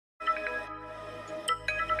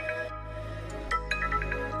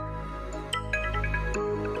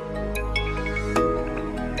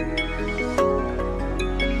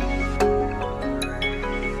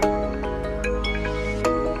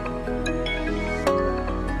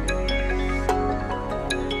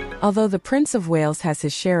Although the Prince of Wales has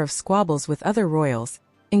his share of squabbles with other royals,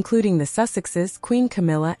 including the Sussexes, Queen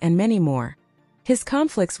Camilla, and many more, his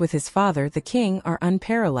conflicts with his father, the king, are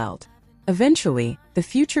unparalleled. Eventually, the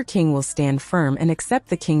future king will stand firm and accept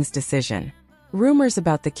the king's decision. Rumors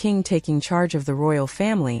about the king taking charge of the royal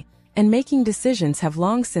family and making decisions have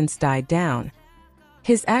long since died down.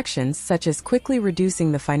 His actions, such as quickly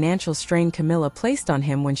reducing the financial strain Camilla placed on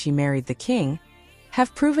him when she married the king,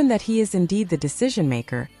 have proven that he is indeed the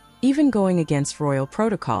decision-maker, even going against royal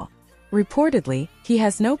protocol. Reportedly, he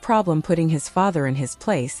has no problem putting his father in his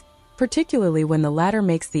place, particularly when the latter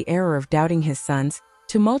makes the error of doubting his son's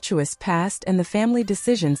tumultuous past and the family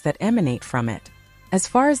decisions that emanate from it. As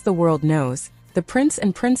far as the world knows, the Prince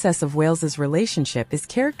and Princess of Wales's relationship is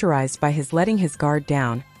characterized by his letting his guard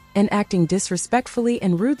down and acting disrespectfully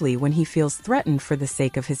and rudely when he feels threatened for the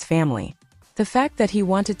sake of his family. The fact that he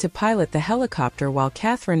wanted to pilot the helicopter while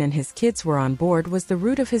Catherine and his kids were on board was the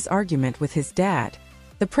root of his argument with his dad.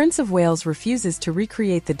 The Prince of Wales refuses to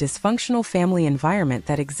recreate the dysfunctional family environment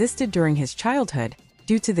that existed during his childhood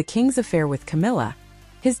due to the king's affair with Camilla,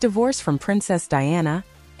 his divorce from Princess Diana,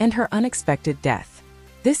 and her unexpected death.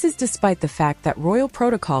 This is despite the fact that royal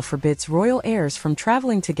protocol forbids royal heirs from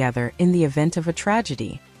traveling together in the event of a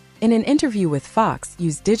tragedy. In an interview with Fox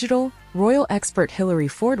News Digital, royal expert Hilary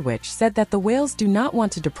Fordwich said that the Wales do not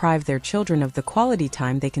want to deprive their children of the quality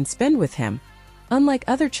time they can spend with him, unlike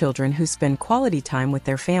other children who spend quality time with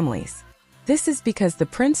their families. This is because the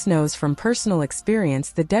prince knows from personal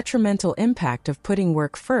experience the detrimental impact of putting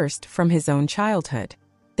work first from his own childhood.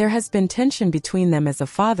 There has been tension between them as a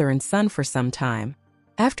father and son for some time.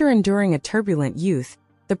 After enduring a turbulent youth,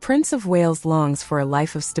 the Prince of Wales longs for a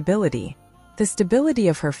life of stability. The stability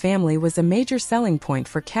of her family was a major selling point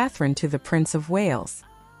for Catherine to the Prince of Wales.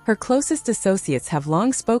 Her closest associates have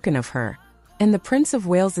long spoken of her, and the Prince of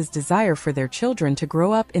Wales's desire for their children to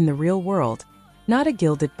grow up in the real world, not a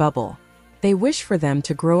gilded bubble. They wish for them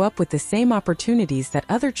to grow up with the same opportunities that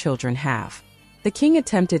other children have. The king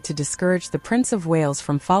attempted to discourage the Prince of Wales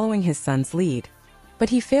from following his son's lead, but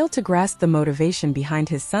he failed to grasp the motivation behind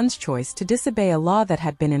his son's choice to disobey a law that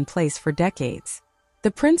had been in place for decades. The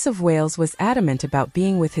Prince of Wales was adamant about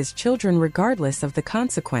being with his children regardless of the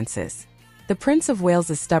consequences. The Prince of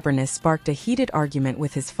Wales's stubbornness sparked a heated argument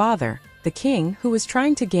with his father, the king, who was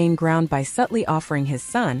trying to gain ground by subtly offering his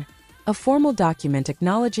son a formal document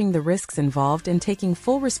acknowledging the risks involved and taking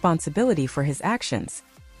full responsibility for his actions.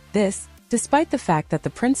 This, despite the fact that the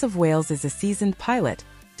Prince of Wales is a seasoned pilot,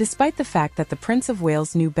 despite the fact that the Prince of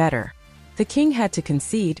Wales knew better. The king had to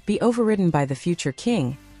concede, be overridden by the future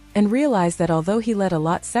king, and realize that although he let a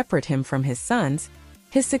lot separate him from his sons,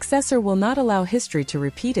 his successor will not allow history to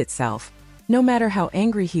repeat itself, no matter how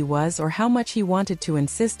angry he was or how much he wanted to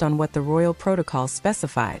insist on what the royal protocol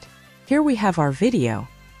specified. Here we have our video.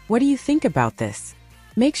 What do you think about this?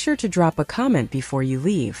 Make sure to drop a comment before you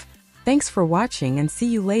leave. Thanks for watching and see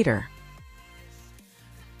you later.